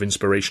flash of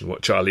inspiration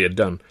what Charlie had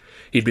done.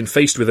 He'd been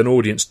faced with an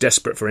audience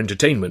desperate for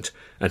entertainment,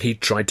 and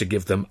he'd tried to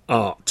give them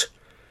art.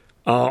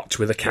 Art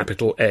with a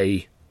capital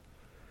A.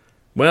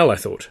 Well, I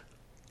thought,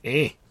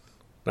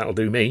 that'll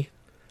do me.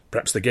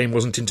 Perhaps the game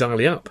wasn't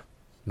entirely up.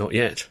 Not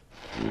yet.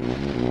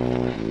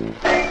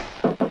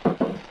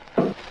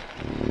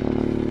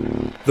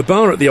 The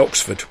bar at the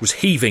Oxford was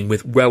heaving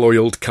with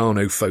well-oiled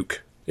Carno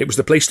folk. It was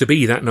the place to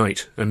be that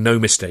night, and no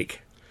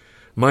mistake.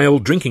 My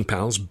old drinking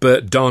pals,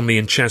 Bert Darnley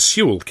and Chas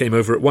Sewell, came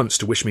over at once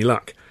to wish me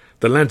luck.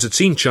 The lads had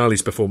seen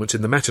Charlie's performance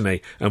in the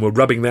matinee and were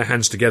rubbing their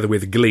hands together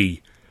with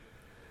glee.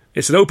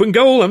 "It's an open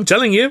goal, I'm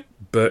telling you,"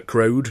 Bert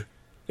crowed.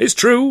 "It's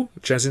true,"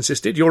 Chas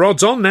insisted. "You're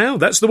odds on now,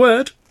 that's the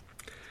word."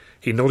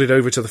 He nodded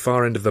over to the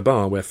far end of the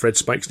bar where Fred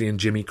Spikesley and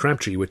Jimmy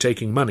Crabtree were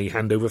taking money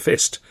hand over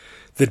fist.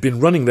 They'd been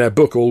running their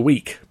book all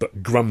week,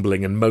 but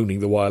grumbling and moaning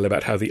the while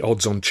about how the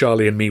odds on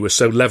Charlie and me were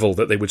so level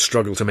that they would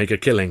struggle to make a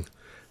killing.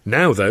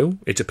 Now, though,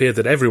 it appeared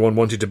that everyone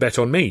wanted to bet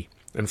on me,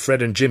 and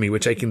Fred and Jimmy were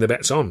taking the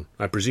bets on,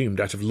 I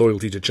presumed out of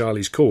loyalty to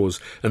Charlie's cause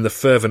and the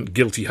fervent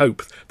guilty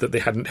hope that they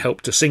hadn't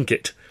helped to sink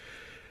it.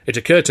 It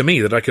occurred to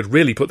me that I could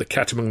really put the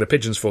cat among the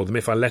pigeons for them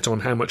if I let on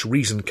how much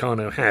reason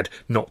Carno had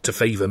not to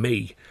favour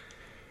me.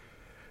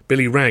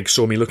 Billy Ragg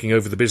saw me looking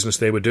over the business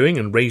they were doing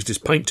and raised his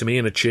pint to me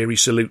in a cheery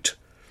salute.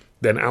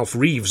 Then Alf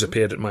Reeves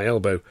appeared at my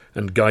elbow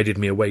and guided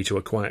me away to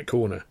a quiet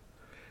corner.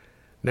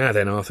 "Now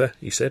then, Arthur,"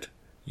 he said,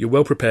 "you're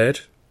well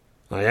prepared?"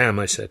 "I am,"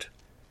 I said.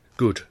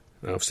 "Good,"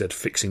 Alf said,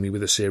 fixing me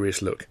with a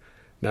serious look.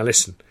 "Now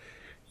listen,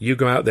 you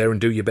go out there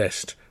and do your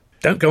best.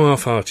 Don't go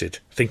half-hearted,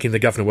 thinking the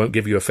governor won't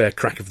give you a fair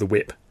crack of the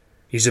whip.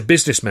 He's a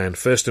businessman,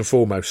 first and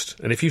foremost,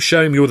 and if you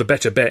show him you're the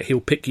better bet,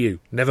 he'll pick you,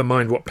 never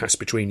mind what passed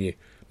between you.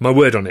 My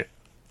word on it.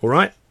 All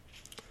right?"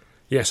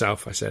 "Yes,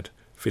 Alf," I said,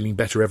 feeling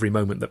better every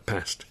moment that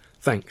passed.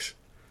 "Thanks."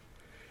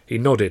 He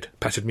nodded,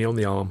 patted me on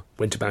the arm,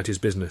 went about his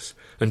business,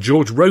 and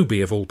George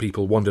Roby, of all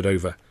people, wandered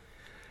over.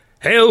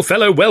 "Hail,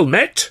 fellow, well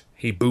met!"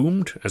 he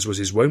boomed, as was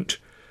his wont.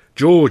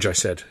 "George," I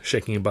said,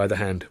 shaking him by the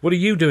hand, "what are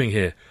you doing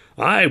here?"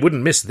 "I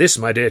wouldn't miss this,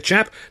 my dear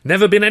chap.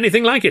 Never been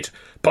anything like it.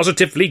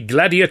 Positively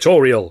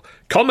gladiatorial.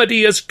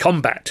 Comedy as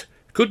combat.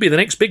 Could be the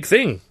next big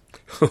thing."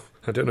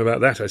 "I don't know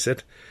about that," I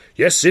said.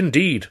 "Yes,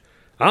 indeed.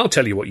 I'll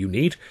tell you what you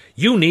need.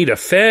 You need a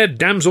fair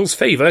damsel's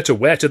favour to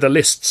wear to the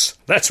lists.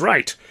 That's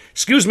right.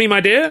 Excuse me,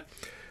 my dear."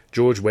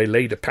 George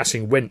waylaid a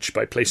passing wench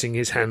by placing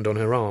his hand on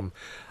her arm.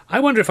 "I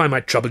wonder if I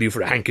might trouble you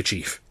for a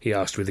handkerchief?" he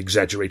asked with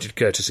exaggerated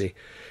courtesy.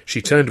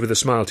 She turned with a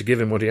smile to give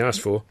him what he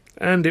asked for,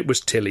 and it was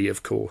Tilly,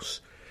 of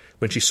course.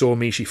 When she saw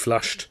me, she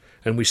flushed,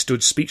 and we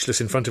stood speechless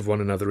in front of one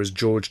another as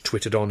George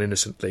twittered on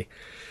innocently.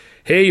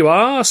 "Here you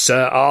are,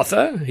 Sir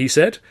Arthur," he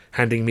said,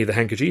 handing me the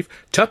handkerchief.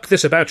 "Tuck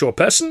this about your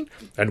person,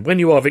 and when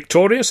you are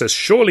victorious, as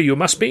surely you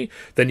must be,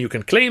 then you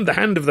can claim the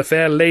hand of the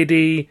fair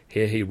lady—"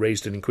 Here he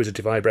raised an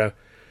inquisitive eyebrow.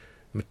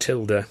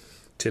 "Matilda,"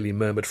 Tilly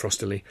murmured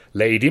frostily.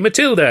 "Lady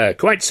Matilda,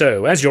 quite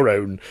so, as your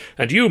own.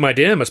 And you, my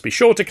dear, must be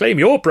sure to claim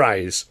your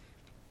prize."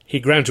 He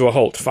ground to a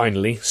halt,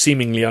 finally,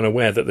 seemingly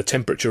unaware that the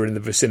temperature in the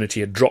vicinity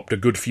had dropped a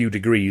good few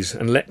degrees,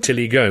 and let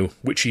Tilly go,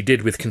 which she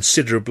did with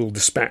considerable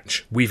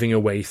dispatch, weaving a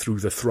way through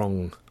the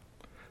throng.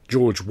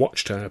 George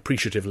watched her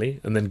appreciatively,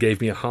 and then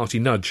gave me a hearty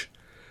nudge.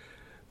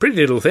 "Pretty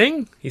little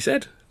thing," he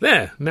said.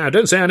 "There, now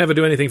don't say I never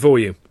do anything for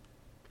you."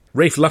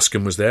 Rafe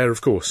Luscombe was there,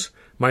 of course.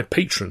 My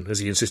patron, as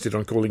he insisted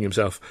on calling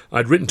himself.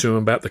 I'd written to him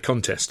about the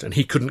contest, and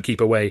he couldn't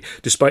keep away,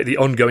 despite the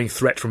ongoing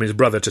threat from his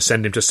brother to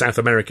send him to South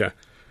America.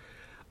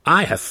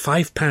 "I have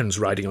 £5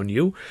 riding on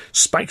you.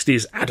 Spikesley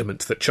is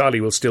adamant that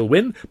Charlie will still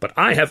win, but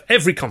I have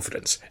every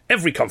confidence,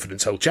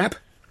 old chap."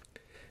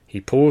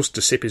 He paused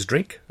to sip his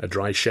drink, a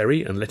dry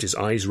sherry, and let his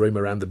eyes roam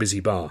around the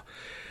busy bar.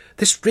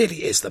 "This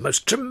really is the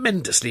most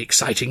tremendously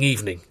exciting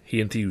evening,"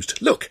 he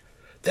enthused. "Look,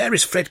 there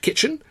is Fred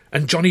Kitchen,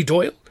 and Johnny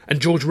Doyle,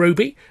 and George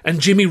Roby, and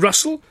Jimmy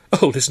Russell.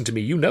 Oh, listen to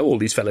me, you know all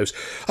these fellows.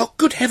 Oh,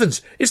 good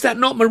heavens, is that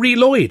not Marie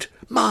Lloyd?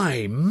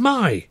 My!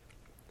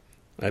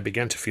 I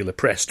began to feel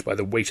oppressed by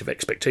the weight of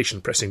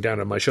expectation pressing down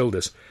on my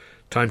shoulders.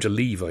 Time to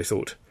leave, I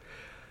thought.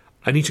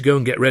 "I need to go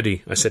and get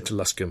ready," I said to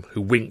Luscombe,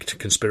 who winked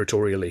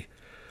conspiratorially.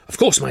 "Of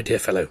course, my dear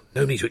fellow.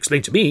 No need to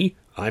explain to me.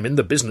 I'm in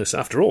the business,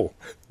 after all.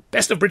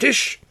 Best of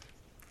British."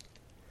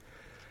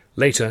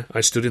 Later,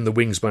 I stood in the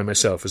wings by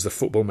myself as the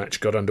football match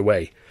got under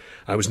way.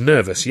 I was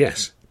nervous,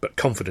 yes, but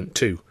confident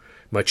too.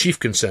 My chief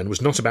concern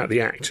was not about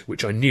the act,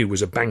 which I knew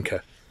was a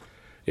banker.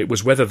 It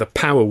was whether the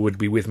power would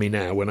be with me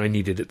now when I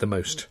needed it the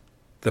most.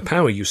 The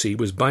power, you see,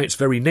 was by its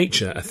very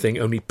nature a thing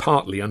only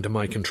partly under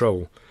my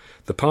control.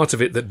 The part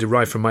of it that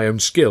derived from my own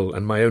skill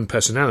and my own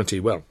personality,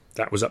 well,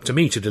 that was up to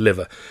me to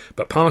deliver,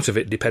 but part of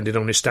it depended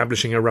on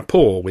establishing a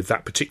rapport with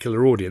that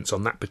particular audience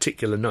on that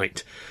particular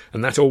night,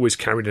 and that always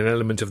carried an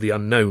element of the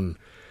unknown,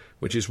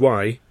 which is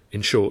why,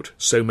 in short,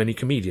 so many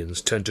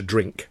comedians turned to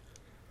drink.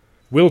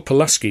 Will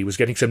Pulaski was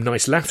getting some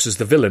nice laughs as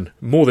the villain,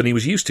 more than he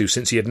was used to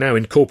since he had now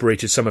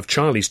incorporated some of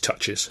Charlie's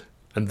touches,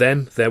 and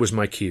then there was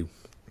my cue.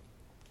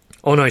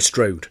 On I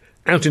strode,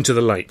 out into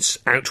the lights,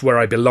 out where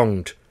I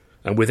belonged.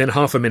 and within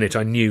half a minute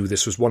I knew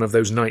this was one of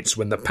those nights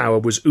when the power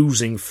was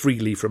oozing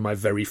freely from my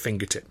very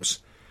fingertips.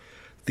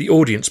 The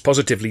audience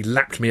positively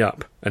lapped me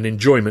up, and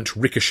enjoyment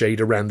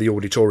ricocheted around the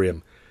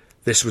auditorium.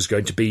 This was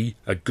going to be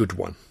a good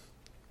one.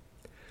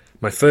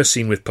 My first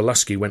scene with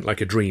Pulaski went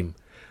like a dream.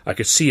 I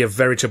could see a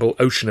veritable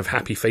ocean of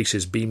happy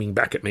faces beaming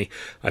back at me.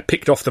 I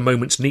picked off the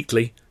moments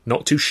neatly,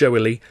 not too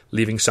showily,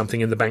 leaving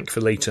something in the bank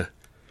for later.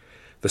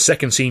 The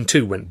second scene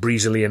too went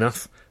breezily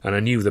enough, and I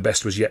knew the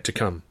best was yet to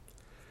come.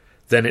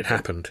 Then it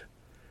happened.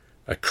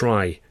 A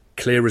cry,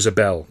 clear as a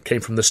bell,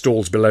 came from the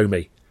stalls below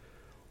me.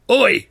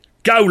 "Oi,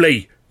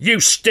 goalie, you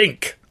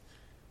stink!"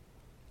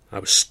 I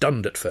was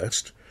stunned at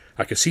first.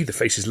 I could see the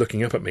faces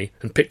looking up at me,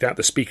 and picked out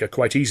the speaker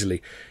quite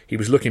easily. He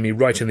was looking me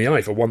right in the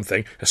eye for one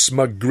thing, a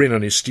smug grin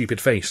on his stupid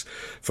face.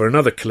 For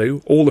another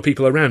clue, all the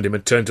people around him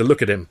had turned to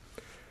look at him.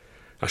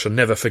 I shall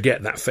never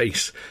forget that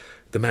face.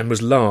 The man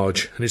was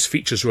large, and his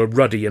features were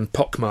ruddy and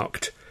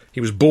pockmarked.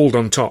 He was bald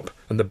on top,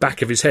 and the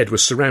back of his head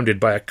was surrounded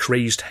by a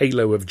crazed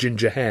halo of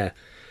ginger hair.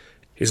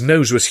 His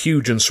nose was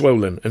huge and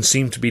swollen, and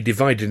seemed to be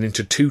divided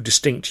into two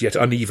distinct yet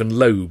uneven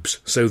lobes,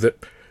 so that...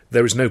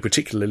 There is no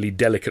particularly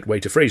delicate way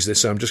to phrase this,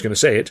 so I'm just going to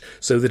say it,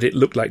 so that it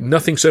looked like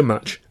nothing so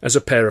much as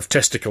a pair of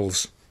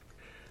testicles.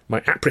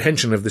 My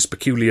apprehension of this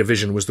peculiar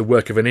vision was the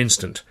work of an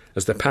instant,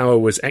 as the power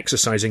was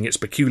exercising its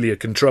peculiar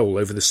control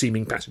over the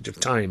seeming passage of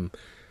time.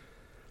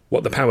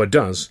 What the power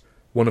does,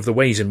 one of the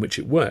ways in which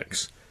it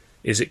works,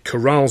 is it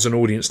corrals an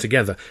audience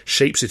together,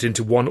 shapes it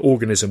into one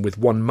organism with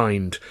one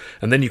mind,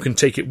 and then you can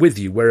take it with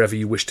you wherever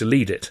you wish to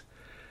lead it.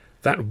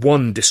 That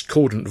one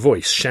discordant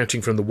voice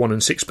shouting from the 1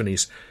 and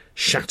 6pennies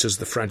shatters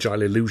the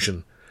fragile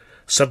illusion.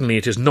 Suddenly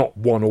it is not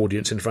one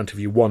audience in front of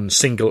you, one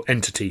single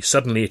entity.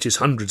 Suddenly it is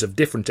hundreds of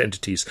different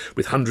entities,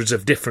 with hundreds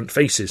of different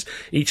faces,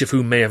 each of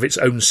whom may have its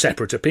own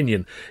separate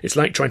opinion. It's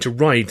like trying to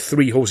ride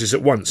 3 horses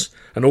at once,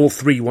 and all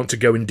 3 want to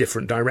go in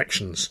different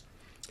directions.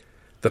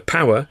 The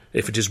power,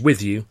 if it is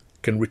with you,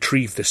 can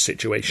retrieve this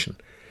situation.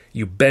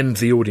 You bend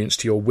the audience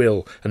to your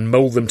will, and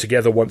mould them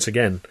together once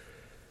again.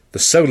 The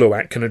solo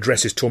act can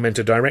address his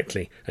tormentor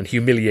directly, and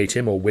humiliate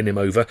him or win him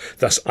over,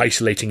 thus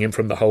isolating him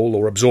from the whole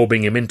or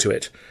absorbing him into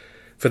it.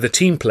 For the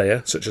team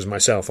player, such as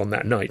myself on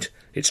that night,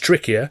 it's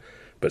trickier,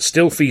 but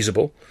still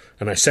feasible,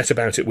 and I set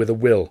about it with a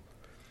will.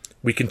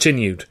 We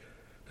continued,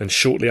 and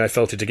shortly I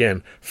felt it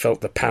again,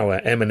 felt the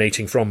power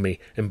emanating from me,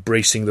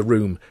 embracing the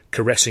room,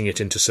 caressing it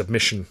into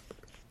submission.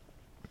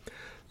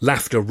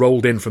 Laughter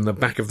rolled in from the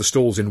back of the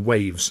stalls in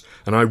waves,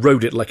 and I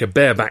rode it like a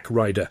bareback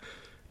rider.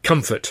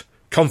 Comfort,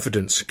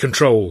 confidence,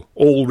 control,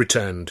 all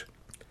returned.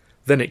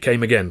 Then it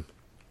came again.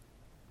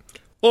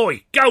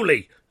 "Oi,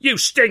 goalie, you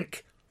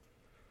stink!"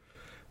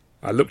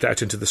 I looked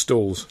out into the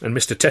stalls, and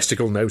Mr.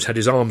 Testicle-Nose had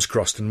his arms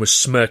crossed and was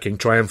smirking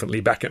triumphantly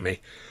back at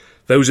me.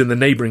 Those in the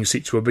neighbouring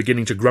seats were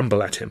beginning to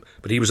grumble at him,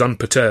 but he was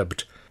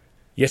unperturbed.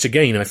 Yet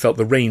again I felt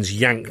the reins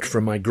yanked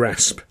from my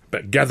grasp,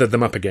 but gathered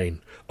them up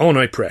again. On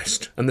I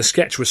pressed, and the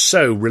sketch was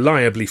so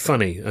reliably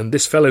funny, and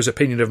this fellow's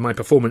opinion of my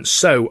performance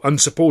so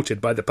unsupported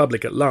by the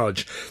public at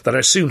large, that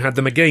I soon had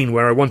them again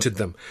where I wanted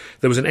them.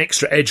 There was an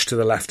extra edge to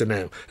the laughter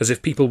now, as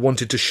if people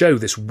wanted to show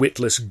this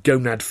witless,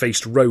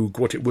 gonad-faced rogue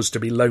what it was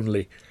to be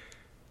lonely.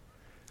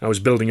 I was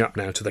building up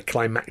now to the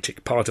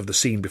climactic part of the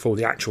scene before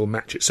the actual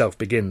match itself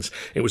begins.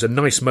 It was a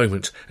nice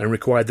moment, and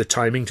required the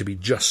timing to be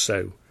just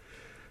so.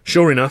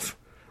 Sure enough,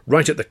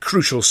 right at the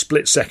crucial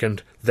split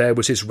second, there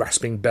was his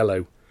rasping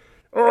bellow.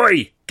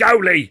 "Oi,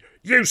 goalie,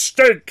 you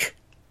stink!"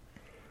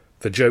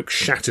 The joke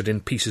shattered in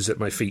pieces at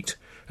my feet,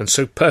 and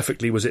so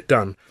perfectly was it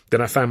done that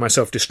I found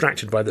myself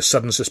distracted by the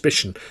sudden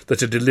suspicion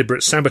that a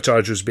deliberate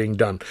sabotage was being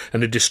done,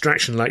 and a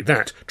distraction like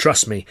that,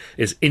 trust me,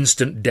 is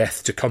instant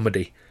death to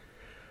comedy.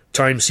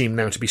 Time seemed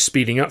now to be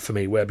speeding up for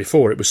me, where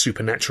before it was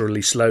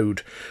supernaturally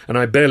slowed, and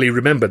I barely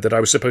remembered that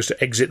I was supposed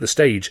to exit the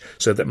stage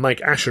so that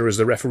Mike Asher as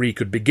the referee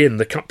could begin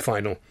the cup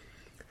final.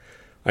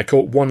 I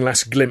caught one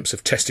last glimpse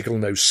of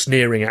Testicle-Nose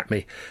sneering at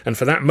me, and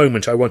for that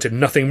moment I wanted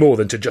nothing more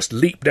than to just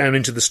leap down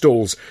into the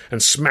stalls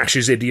and smash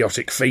his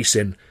idiotic face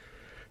in.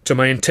 To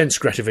my intense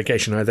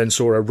gratification I then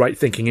saw a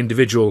right-thinking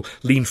individual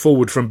lean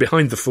forward from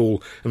behind the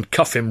fool and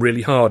cuff him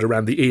really hard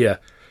around the ear.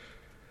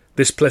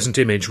 This pleasant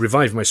image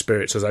revived my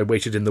spirits as I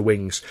waited in the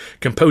wings,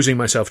 composing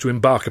myself to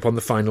embark upon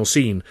the final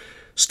scene,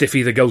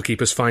 Stiffy the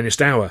goalkeeper's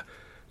finest hour,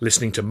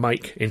 listening to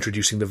Mike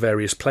introducing the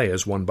various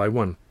players one by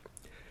one.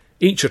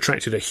 Each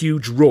attracted a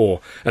huge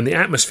roar, and the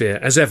atmosphere,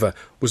 as ever,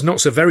 was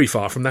not so very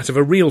far from that of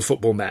a real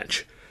football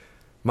match.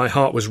 My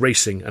heart was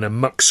racing, and a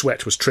muck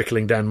sweat was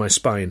trickling down my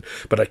spine,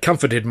 but I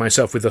comforted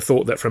myself with the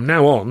thought that from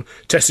now on,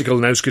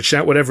 Testicle-Nose could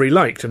shout whatever he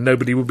liked, and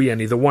nobody would be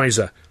any the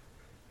wiser.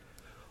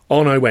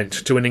 On I went,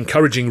 to an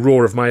encouraging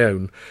roar of my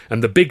own,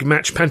 and the big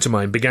match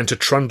pantomime began to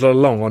trundle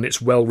along on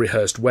its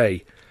well-rehearsed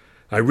way.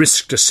 I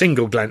risked a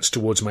single glance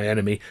towards my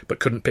enemy, but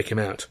couldn't pick him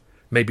out.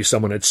 Maybe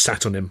someone had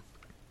sat on him.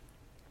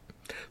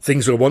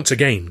 Things were once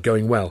again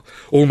going well.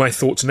 All my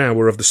thoughts now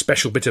were of the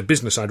special bit of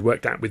business I'd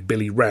worked out with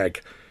Billy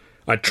Ragg.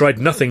 I'd tried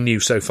nothing new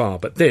so far,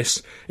 but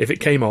this, if it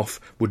came off,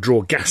 would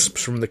draw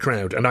gasps from the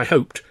crowd, and I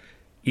hoped,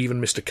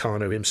 even Mr.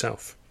 Carno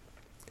himself.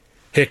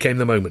 Here came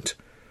the moment.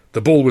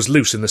 The ball was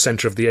loose in the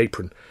centre of the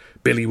apron.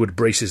 Billy would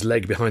brace his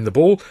leg behind the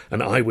ball,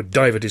 and I would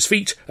dive at his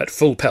feet at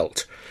full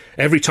pelt.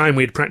 Every time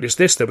we had practised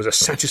this, there was a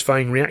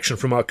satisfying reaction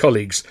from our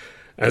colleagues,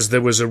 as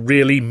there was a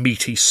really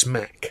meaty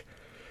smack.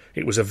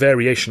 It was a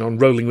variation on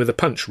rolling with a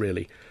punch,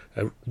 really.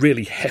 A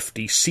really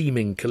hefty,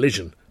 seeming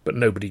collision, but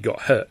nobody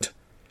got hurt.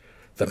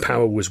 The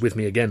power was with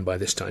me again by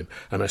this time,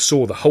 and I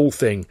saw the whole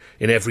thing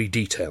in every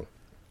detail.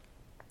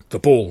 The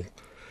ball,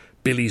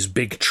 Billy's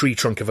big tree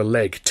trunk of a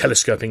leg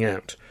telescoping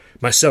out,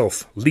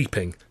 myself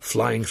leaping,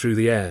 flying through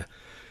the air,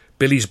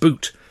 Billy's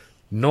boot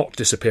not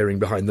disappearing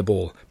behind the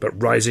ball, but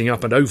rising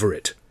up and over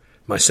it,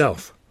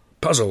 myself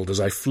puzzled as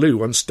I flew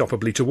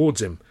unstoppably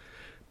towards him,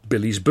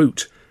 Billy's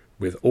boot,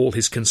 with all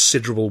his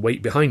considerable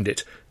weight behind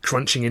it,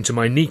 crunching into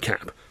my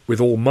kneecap,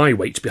 with all my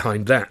weight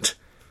behind that.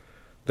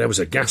 There was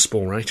a gasp,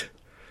 all right.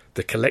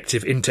 The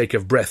collective intake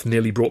of breath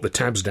nearly brought the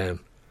tabs down.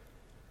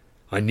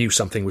 I knew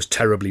something was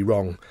terribly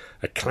wrong.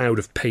 A cloud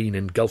of pain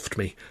engulfed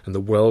me, and the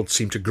world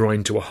seemed to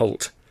grind to a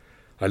halt.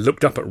 I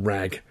looked up at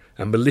Rag,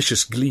 a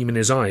malicious gleam in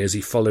his eye as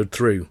he followed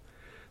through.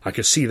 I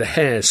could see the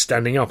hairs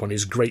standing up on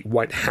his great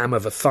white ham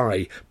of a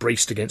thigh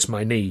braced against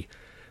my knee.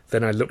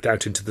 Then I looked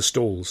out into the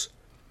stalls.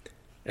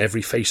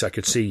 Every face I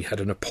could see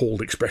had an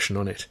appalled expression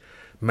on it.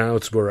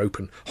 Mouths were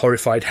open,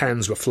 horrified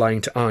hands were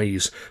flying to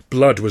eyes,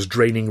 blood was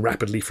draining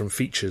rapidly from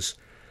features.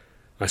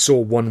 I saw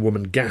one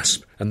woman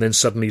gasp and then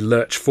suddenly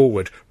lurch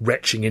forward,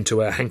 retching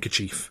into her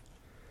handkerchief.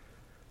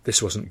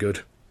 This wasn't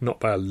good, not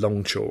by a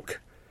long chalk.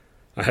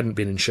 I hadn't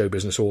been in show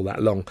business all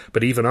that long,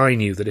 but even I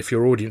knew that if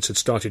your audience had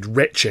started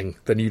retching,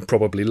 then you'd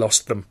probably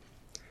lost them.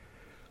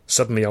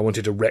 Suddenly I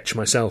wanted to retch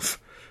myself,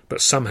 but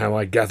somehow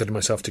I gathered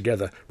myself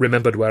together,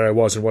 remembered where I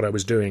was and what I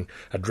was doing.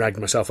 I dragged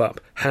myself up,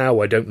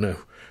 how I don't know,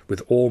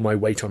 with all my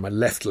weight on my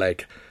left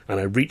leg, and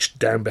I reached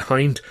down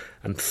behind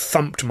and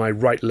thumped my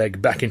right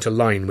leg back into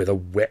line with a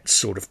wet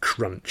sort of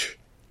crunch.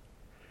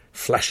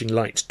 Flashing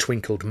lights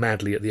twinkled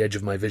madly at the edge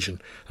of my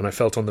vision, and I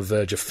felt on the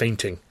verge of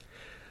fainting.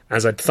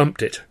 As I'd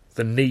thumped it,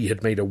 the knee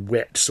had made a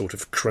wet sort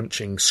of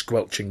crunching,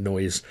 squelching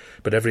noise,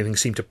 but everything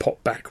seemed to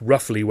pop back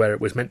roughly where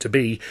it was meant to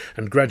be,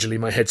 and gradually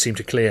my head seemed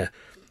to clear.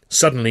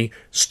 Suddenly,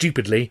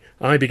 stupidly,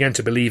 I began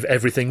to believe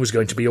everything was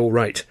going to be all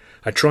right.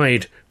 I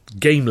tried,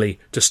 gamely,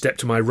 to step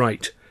to my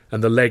right,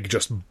 and the leg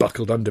just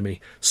buckled under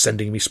me,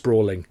 sending me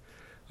sprawling.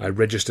 I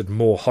registered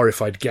more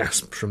horrified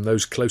gasps from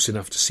those close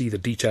enough to see the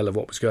detail of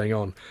what was going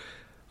on.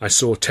 I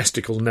saw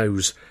Testicle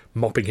Nose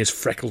mopping his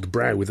freckled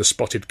brow with a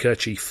spotted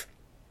kerchief,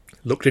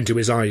 looked into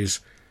his eyes,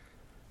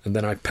 and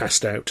then I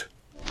passed out.